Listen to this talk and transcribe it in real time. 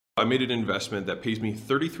I made an investment that pays me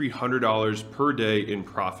 $3,300 per day in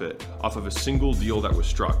profit off of a single deal that was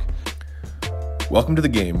struck. Welcome to the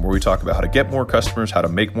game, where we talk about how to get more customers, how to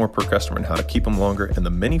make more per customer, and how to keep them longer, and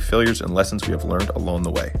the many failures and lessons we have learned along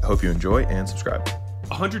the way. I hope you enjoy and subscribe.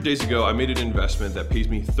 100 days ago, I made an investment that pays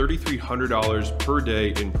me $3,300 per day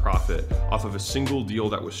in profit off of a single deal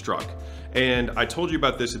that was struck. And I told you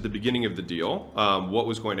about this at the beginning of the deal, what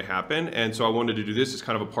was going to happen. And so I wanted to do this as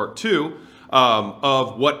kind of a part two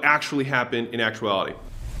of what actually happened in actuality.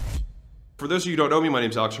 For those of you who don't know me, my name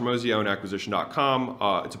is Alex Hormozi. I own Acquisition.com.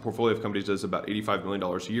 It's a portfolio of companies that does about $85 million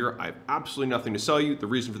a year. I have absolutely nothing to sell you. The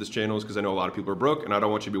reason for this channel is because I know a lot of people are broke and I don't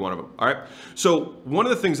want you to be one of them. All right. So one of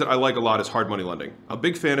the things that I like a lot is hard money lending. I'm a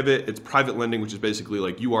big fan of it. It's private lending, which is basically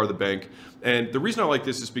like you are the bank. And the reason I like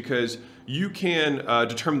this is because you can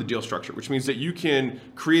determine the deal structure, which means that you can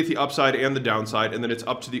create the upside and the downside, and then it's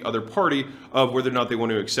up to the other party of whether or not they want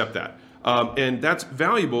to accept that. And that's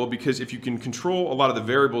valuable because if you can control a lot of the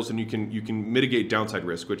variables and you can mitigate downside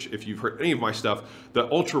risk, which if you've heard any of my stuff,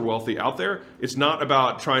 the ultra wealthy out there, it's not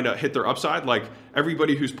about trying to hit their upside. Like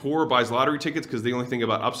everybody who's poor buys lottery tickets because they only think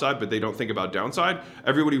about upside, but they don't think about downside.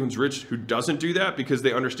 Everybody who's rich who doesn't do that because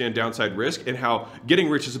they understand downside risk and how getting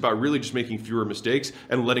rich is about really just making fewer mistakes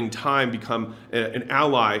and letting time become an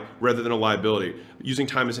ally rather than a liability. Using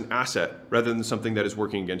time as an asset rather than something that is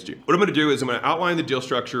working against you. What I'm going to do is I'm going to outline the deal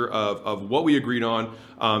structure of what we agreed on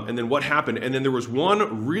and then what happened. And then there was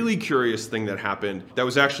one really curious thing that happened that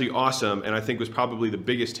was actually awesome and I think was probably the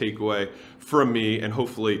biggest takeaway from me and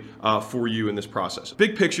hopefully for you in this process.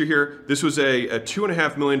 Big picture here, this was a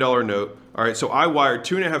 $2.5 million note. All right, so I wired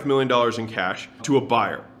 $2.5 million in cash to a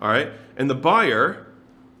buyer. All right, and the buyer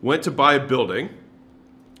went to buy a building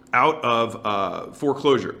out of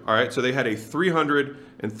foreclosure. All right, so they had a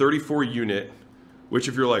 334 unit, which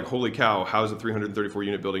if you're like, holy cow, how is a 334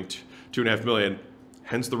 unit building $2.5 million?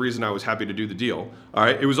 Hence the reason I was happy to do the deal. All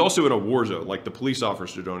right, it was also in a war zone, like the police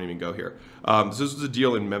officers don't even go here. So this was a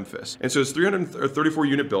deal in Memphis. And so it's 334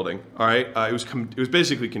 unit building. All right, it was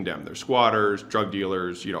basically condemned. There's squatters, drug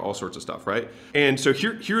dealers, you know, all sorts of stuff, right? And so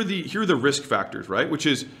here are the risk factors, right? Which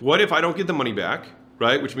is, what if I don't get the money back,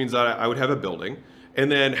 right? Which means that I would have a building. And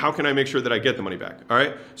then how can I make sure that I get the money back? All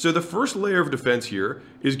right. So the first layer of defense here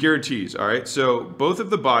is guarantees. All right. So both of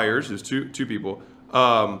the buyers, there's two people,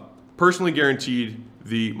 personally guaranteed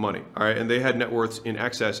the money. All right. And they had net worths in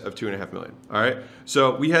excess of $2.5 million. All right.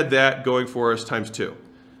 So we had that going for us times two.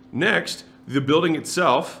 Next, the building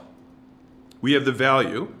itself, we have the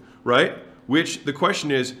value, right? Which the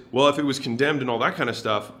question is, well, if it was condemned and all that kind of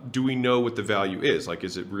stuff, do we know what the value is? Like,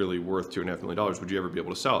 is it really worth $2.5 million? Would you ever be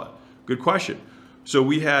able to sell it? Good question. So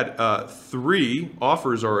we had 3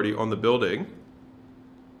 offers already on the building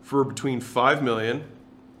for between 5 million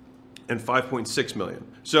and 5.6 million.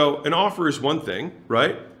 So an offer is one thing,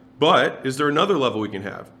 right? But is there another level we can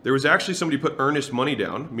have? There was actually somebody put earnest money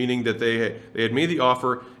down, meaning that they had made the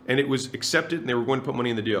offer and it was accepted and they were going to put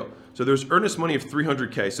money in the deal. So there's earnest money of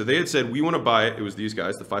 300K. So they had said, we want to buy it. It was these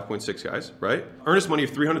guys, the 5.6 guys, right? Earnest money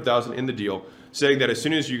of 300,000 in the deal, saying that as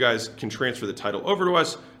soon as you guys can transfer the title over to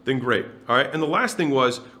us, then great. All right. And the last thing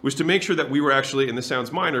was to make sure that we were actually, and this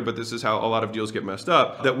sounds minor, but this is how a lot of deals get messed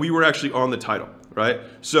up, that we were actually on the title, right?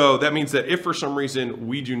 So that means that if for some reason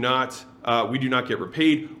we do not get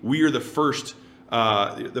repaid, we are the first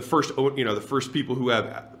people who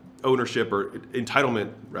have ownership or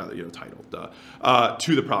entitlement, rather, titled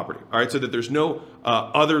to the property. All right. So that there's no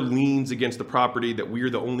other liens against the property, that we are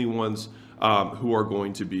the only ones who are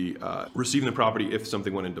going to be receiving the property if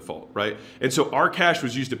something went in default, right? And so our cash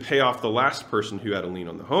was used to pay off the last person who had a lien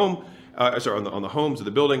on the home, on the homes of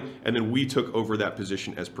the building, and then we took over that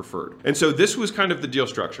position as preferred. And so this was kind of the deal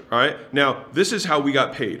structure, all right? Now, this is how we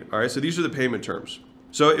got paid, all right? So these are the payment terms.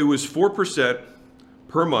 So it was 4%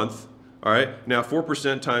 per month, all right? Now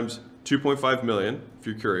 4% times 2.5 million, if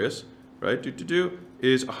you're curious, right?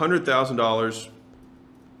 Is $100,000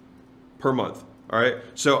 per month. All right,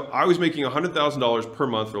 so I was making $100,000 per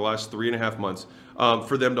month for the last 3.5 months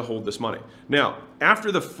for them to hold this money. Now,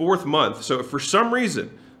 after the 4th month, so if for some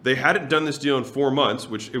reason they hadn't done this deal in 4 months,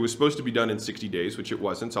 which it was supposed to be done in 60 days, which it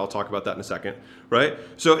wasn't, so I'll talk about that in a second, right?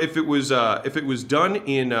 So if it was done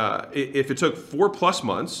in, if it took 4+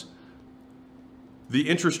 months, the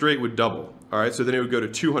interest rate would double. All right, so then it would go to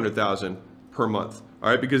 200,000 per month. All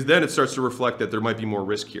right, because then it starts to reflect that there might be more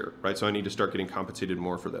risk here, right? So I need to start getting compensated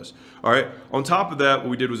more for this. All right, on top of that, what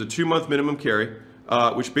we did was a 2-month minimum carry.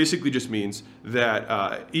 which basically just means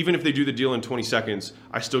that even if they do the deal in 20 seconds,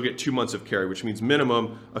 I still get 2 months of carry, which means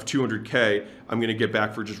minimum of 200K I'm going to get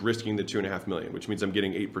back for just risking the 2.5 million, which means I'm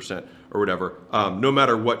getting 8% or whatever, no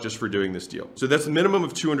matter what, just for doing this deal. So that's the minimum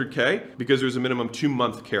of 200K because there's a minimum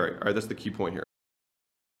 2-month carry. All right, that's the key point here.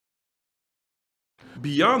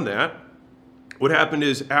 Beyond that, what happened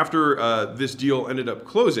is after this deal ended up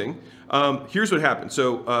closing, here's what happened.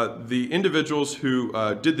 So the individuals who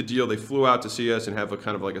did the deal, they flew out to see us and have a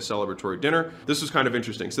kind of like a celebratory dinner. This was kind of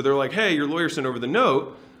interesting. So they're like, hey, your lawyer sent over the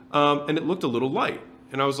note and it looked a little light.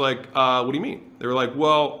 And I was like, what do you mean? They were like,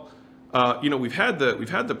 well, you know, we've had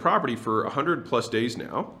the property for 100+ days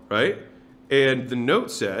now, right? And the note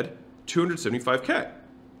said 275K.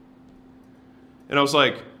 And I was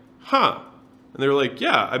like, huh. And they were like,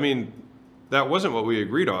 yeah, I mean, that wasn't what we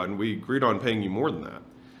agreed on. We agreed on paying you more than that.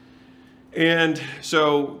 And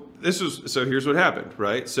so here's what happened,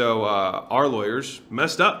 right? So our lawyers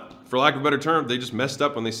messed up, for lack of a better term. They just messed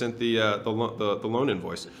up when they sent the loan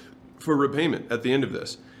invoice for repayment at the end of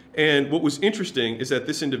this. And what was interesting is that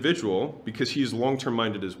this individual, because he's long-term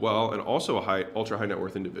minded as well, and also a ultra high net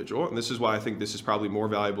worth individual, and this is why I think this is probably more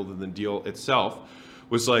valuable than the deal itself,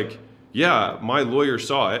 was like, yeah, my lawyer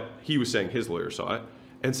saw it. He was saying his lawyer saw it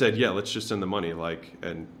and said, yeah, let's just send the money, like,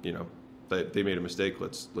 and you know, they made a mistake.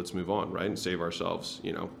 Let's move on, right, and save ourselves,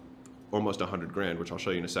 you know, almost 100 grand, which I'll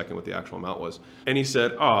show you in a second what the actual amount was. And he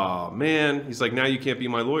said, oh man, he's like, now you can't be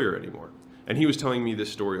my lawyer anymore. And he was telling me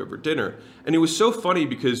this story over dinner, and it was so funny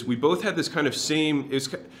because we both had this kind of same.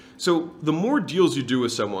 So the more deals you do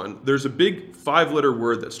with someone, there's a big 5-letter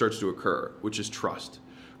word that starts to occur, which is trust.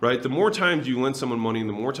 Right? The more times you lend someone money,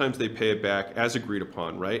 the more times they pay it back as agreed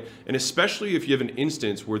upon, right? And especially if you have an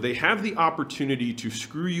instance where they have the opportunity to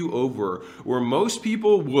screw you over, where most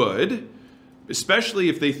people would, especially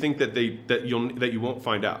if they think that you won't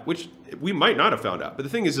find out, which we might not have found out. But the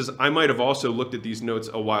thing is I might have also looked at these notes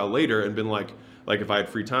a while later and been like if I had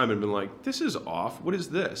free time and been like, this is off, what is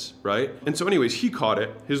this, right? And so anyways, he caught it,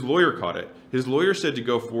 his lawyer caught it. His lawyer said to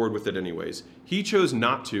go forward with it anyways. He chose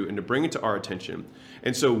not to and to bring it to our attention.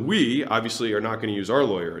 And so we obviously are not going to use our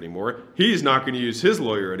lawyer anymore. He's not going to use his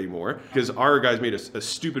lawyer anymore because our guys made a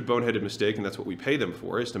stupid boneheaded mistake, and that's what we pay them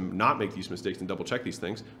for, is to not make these mistakes and double check these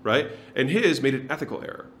things, right? And his made an ethical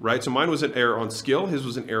error, right? So mine was an error on skill, his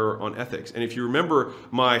was an error on ethics. And if you remember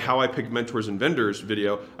my How I Pick Mentors and Vendors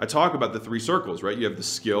video, I talk about the 3 circles, right? You have the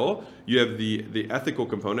skill, you have the ethical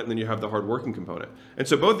component, and then you have the hardworking component. And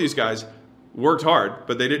so both these guys worked hard,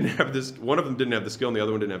 but they didn't have this. One of them didn't have the skill and the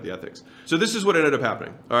other one didn't have the ethics. So this is what ended up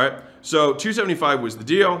happening. All right. So 275 was the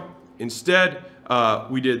deal. Instead,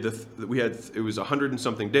 it was 100 and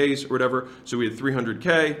something days or whatever. So we had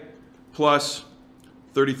 300K plus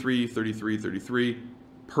 33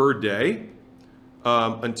 per day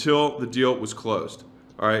until the deal was closed.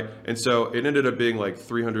 All right. And so it ended up being like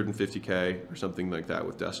 350K or something like that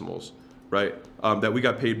with decimals, right? That we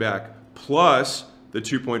got paid back plus the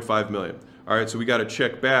 2.5 million. All right, so we got a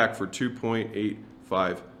check back for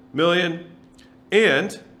 2.85 million,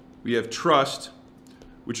 and we have trust,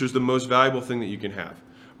 which is the most valuable thing that you can have,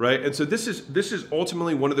 right? And so this is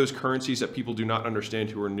ultimately one of those currencies that people do not understand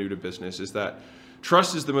who are new to business, is that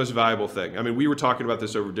trust is the most valuable thing. I mean, we were talking about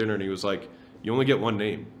this over dinner, and he was like, you only get one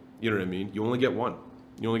name. You know what I mean? You only get one.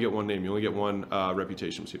 You only get one name. You only get one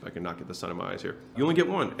reputation. Let's see if I can not get the sun in my eyes here. You only get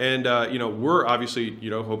one. And, you know, we're obviously, you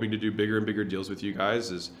know, hoping to do bigger and bigger deals with you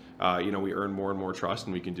guys as, you know, we earn more and more trust,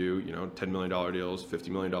 and we can do, you know, $10 million deals, $50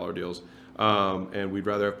 million deals. And we'd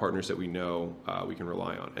rather have partners that we know we can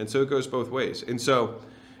rely on. And so it goes both ways. And so,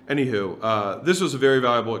 anywho, this was a very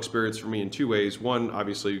valuable experience for me in 2 ways. One,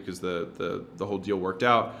 obviously, because the whole deal worked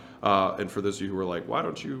out. And for those of you who were like, why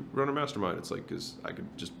don't you run a mastermind? It's like, because I could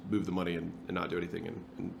just move the money and not do anything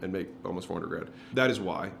and make almost 400 grand. That is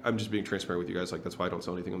why. I'm just being transparent with you guys. Like, that's why I don't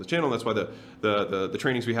sell anything on the channel. That's why the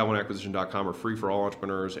trainings we have on acquisition.com are free for all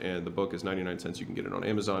entrepreneurs, and the book is 99 cents. You can get it on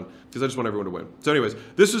Amazon, because I just want everyone to win. So anyways,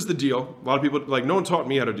 this is the deal. A lot of people, like, no one taught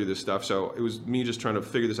me how to do this stuff. So it was me just trying to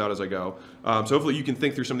figure this out as I go. So hopefully you can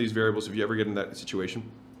think through some of these variables if you ever get in that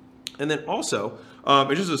situation. And then also, and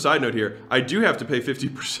just as a side note here, I do have to pay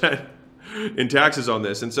 50% in taxes on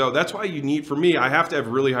this. And so that's why you need, for me, I have to have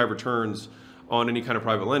really high returns on any kind of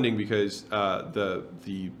private lending, because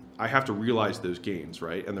I have to realize those gains,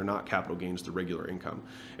 right? And they're not capital gains, they're regular income.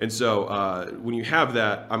 And so when you have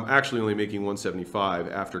that, I'm actually only making 175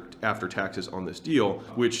 after taxes on this deal,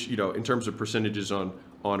 which, you know, in terms of percentages on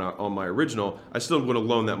my original, I still would have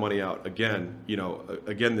loaned that money out again, you know,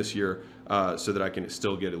 again this year, so that I can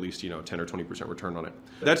still get at least, you know, 10 or 20% return on it.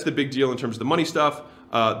 That's the big deal in terms of the money stuff.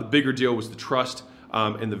 The bigger deal was the trust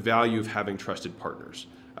and the value of having trusted partners.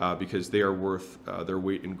 because they are worth their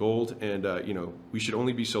weight in gold. And you know, we should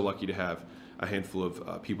only be so lucky to have a handful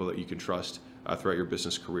of people that you can trust throughout your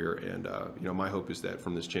business career. And you know, my hope is that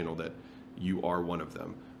from this channel that you are one of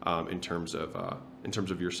them in terms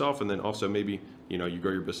of yourself, and then also maybe, you know, you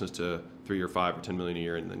grow your business to 3 or 5 or 10 million a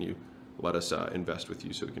year, and then you let us invest with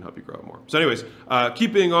you so we can help you grow it more. So anyways,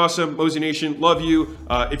 keep being awesome. Mosey Nation, love you.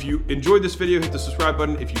 If you enjoyed this video, hit the subscribe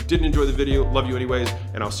button. If you didn't enjoy the video, love you anyways.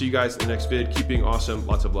 And I'll see you guys in the next vid. Keep being awesome.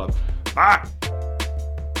 Lots of love. Bye.